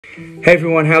Hey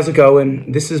everyone, how's it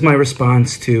going? This is my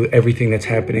response to everything that's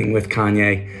happening with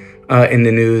Kanye in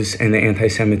the news and the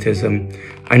anti-Semitism.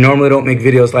 I normally don't make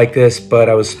videos like this, but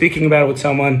I was speaking about it with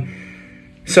someone,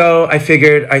 so I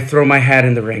figured I'd throw my hat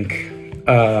in the ring.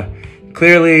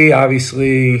 Clearly,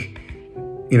 obviously,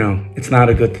 it's not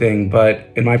a good thing, but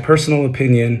in my personal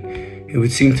opinion, it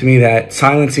would seem to me that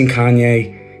silencing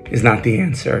Kanye is not the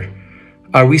answer.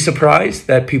 Are we surprised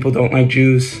that people don't like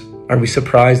Jews? Are we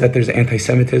surprised that there's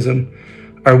anti-Semitism?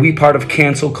 Are we part of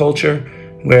cancel culture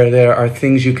where there are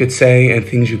things you could say and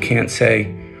things you can't say?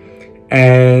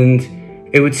 And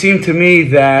it would seem to me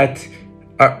that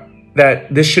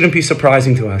this shouldn't be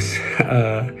surprising to us.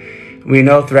 We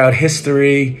know throughout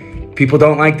history, people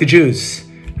don't like the Jews.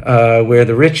 We're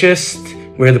the richest,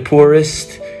 we're the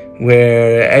poorest,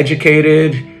 we're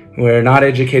educated, we're not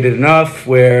educated enough,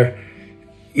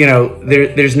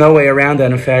 there's no way around that.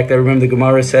 In fact, I remember the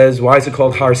Gemara says, why is it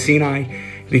called Har Sinai?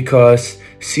 Because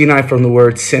Sinai from the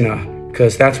word Sinah,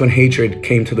 because that's when hatred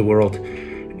came to the world.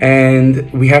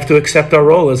 And we have to accept our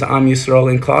role as Am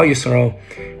Yisrael and Klal Yisrael.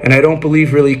 And I don't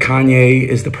believe really Kanye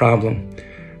is the problem.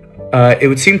 It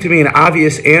would seem to me an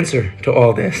obvious answer to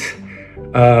all this,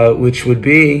 which would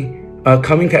be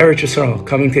coming to Eretz Yisrael,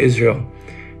 coming to Israel.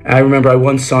 I remember I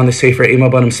once saw in the Sefer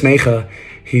Smicha,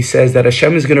 he says that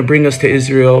Hashem is going to bring us to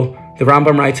Israel. The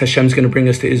Rambam writes Hashem is going to bring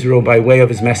us to Israel by way of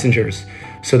his messengers.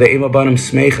 So the Emabanim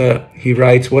Smicha, he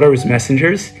writes, what are his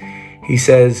messengers? He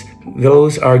says,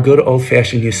 those are good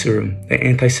old-fashioned Yisurim. The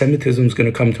anti-Semitism is going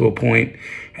to come to a point,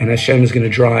 and Hashem is going to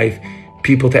drive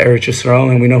people to Eretz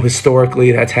Yisrael, and we know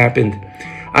historically that's happened.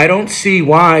 I don't see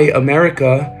why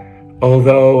America,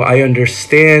 although I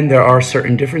understand there are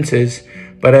certain differences,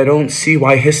 but I don't see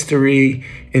why history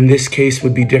in this case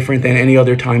would be different than any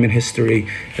other time in history.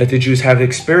 That the Jews have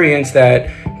experienced that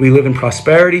we live in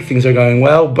prosperity, things are going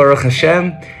well, Baruch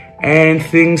Hashem, and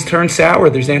things turn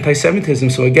sour. There's anti-Semitism.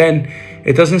 So again,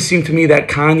 it doesn't seem to me that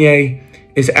Kanye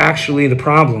is actually the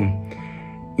problem.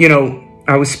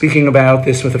 I was speaking about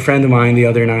this with a friend of mine the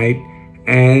other night,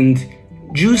 and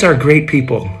Jews are great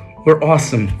people. We're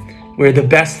awesome. We're the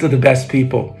best of the best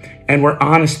people, and we're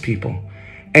honest people.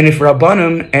 And if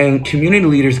Rabbanim and community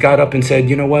leaders got up and said,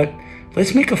 you know what,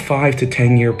 let's make a 5 to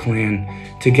 10 year plan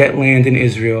to get land in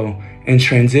Israel and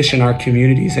transition our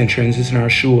communities and transition our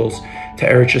shuls to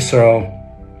Eretz Yisrael,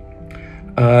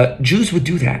 Jews would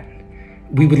do that.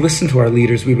 We would listen to our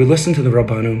leaders. We would listen to the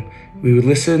Rabbanim. We would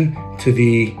listen to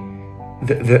the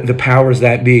powers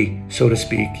that be, so to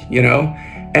speak,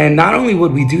 And not only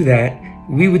would we do that,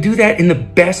 we would do that in the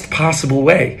best possible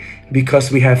way,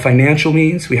 because we have financial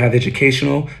means, we have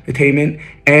educational attainment,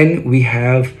 and we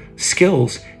have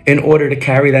skills in order to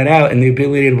carry that out and the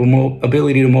ability to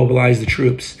mobilize the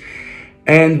troops.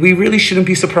 And we really shouldn't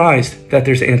be surprised that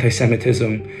there's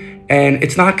anti-Semitism. And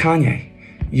it's not Kanye.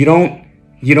 You don't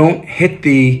hit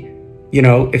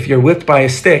if you're whipped by a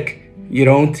stick, you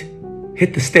don't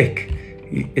hit the stick.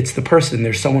 It's the person.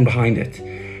 There's someone behind it.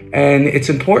 And it's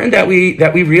important that we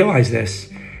realize this.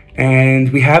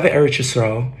 And we have Eretz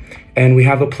Yisrael, and we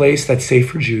have a place that's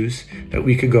safe for Jews that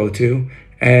we could go to.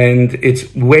 And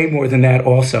it's way more than that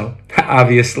also,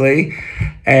 obviously.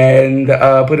 And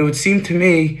but it would seem to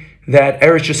me that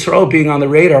Eretz Yisrael being on the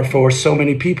radar for so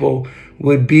many people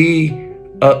is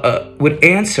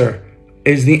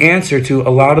the answer to a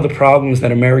lot of the problems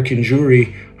that American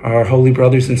Jewry, our holy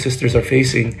brothers and sisters, are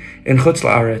facing in Chutz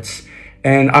La'aretz.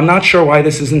 And I'm not sure why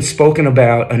this isn't spoken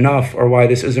about enough, or why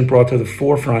this isn't brought to the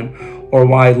forefront, or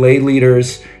why lay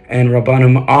leaders and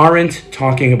Rabbanim aren't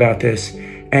talking about this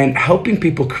and helping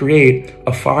people create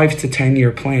a 5 to 10 year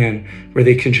plan where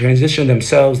they can transition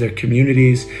themselves, their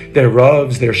communities, their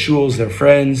ravs, their shuls, their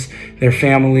friends, their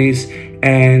families,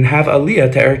 and have aliyah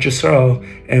to Eretz Yisrael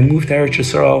and move to Eretz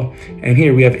Yisrael. And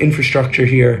here we have infrastructure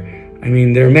here. I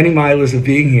mean, there are many miles of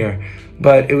being here.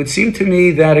 But it would seem to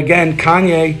me that, again,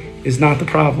 Kanye is not the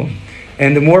problem.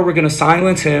 And the more we're going to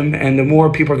silence him and the more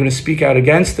people are going to speak out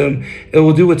against him, it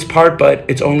will do its part, but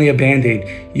it's only a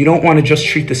Band-Aid. You don't want to just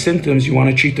treat the symptoms, you want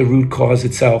to treat the root cause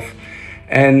itself.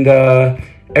 And Eretz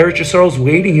Yisrael is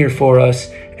waiting here for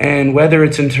us. And whether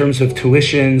it's in terms of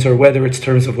tuitions or whether it's in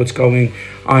terms of what's going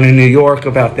on in New York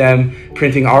about them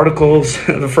printing articles,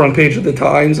 the front page of the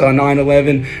Times on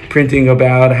 9/11, printing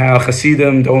about how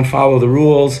Hasidim don't follow the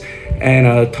rules, and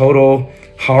a total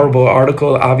horrible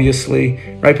article, obviously,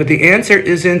 right? But the answer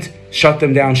isn't shut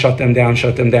them down, shut them down,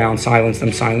 shut them down, silence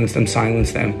them, silence them,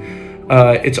 silence them.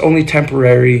 It's only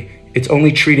temporary. It's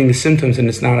only treating the symptoms, and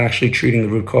it's not actually treating the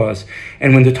root cause.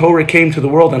 And when the Torah came to the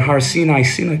world, and Har Sinai,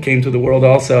 Sinai came to the world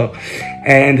also.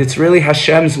 And it's really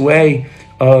Hashem's way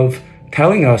of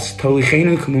telling us,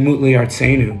 Tolichenu k'mumut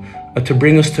li'artzenu, to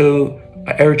bring us to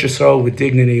Eretz Yisrael with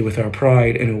dignity, with our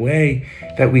pride, in a way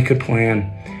that we could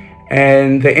plan.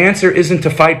 And the answer isn't to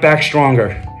fight back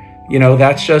stronger.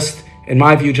 That's just, in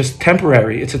my view, just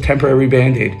temporary. It's a temporary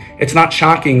Band-Aid. It's not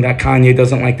shocking that Kanye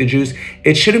doesn't like the Jews.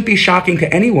 It shouldn't be shocking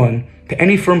to anyone, to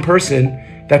any firm person,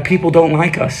 that people don't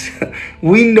like us.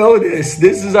 We know this.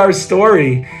 This is our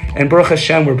story. And Baruch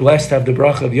Hashem, we're blessed to have the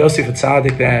bracha of Yosef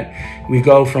Atzadik, that we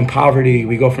go from poverty,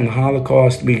 we go from the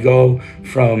Holocaust, we go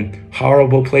from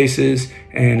horrible places,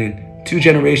 and in 2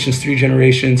 generations, 3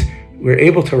 generations, we're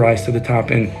able to rise to the top,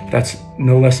 and that's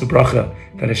no less a bracha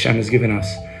that Hashem has given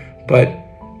us. But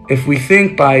if we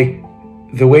think by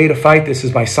the way to fight this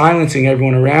is by silencing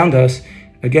everyone around us,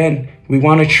 again, we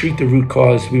want to treat the root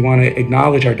cause. We want to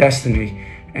acknowledge our destiny,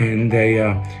 and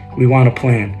we want to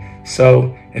plan.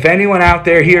 So if anyone out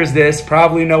there hears this,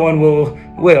 probably no one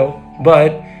will,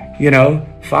 but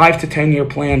 5 to 10 year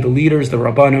plan, the leaders, the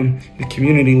Rabbanim, the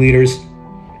community leaders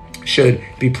should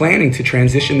be planning to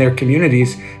transition their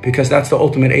communities, because that's the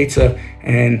ultimate Eitzah,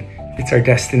 and it's our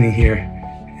destiny here.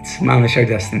 It's mamish our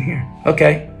destiny here.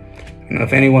 Okay.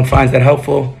 If anyone finds that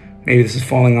helpful, maybe this is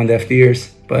falling on deaf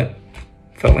ears, but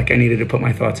felt like I needed to put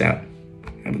my thoughts out.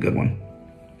 Have a good one.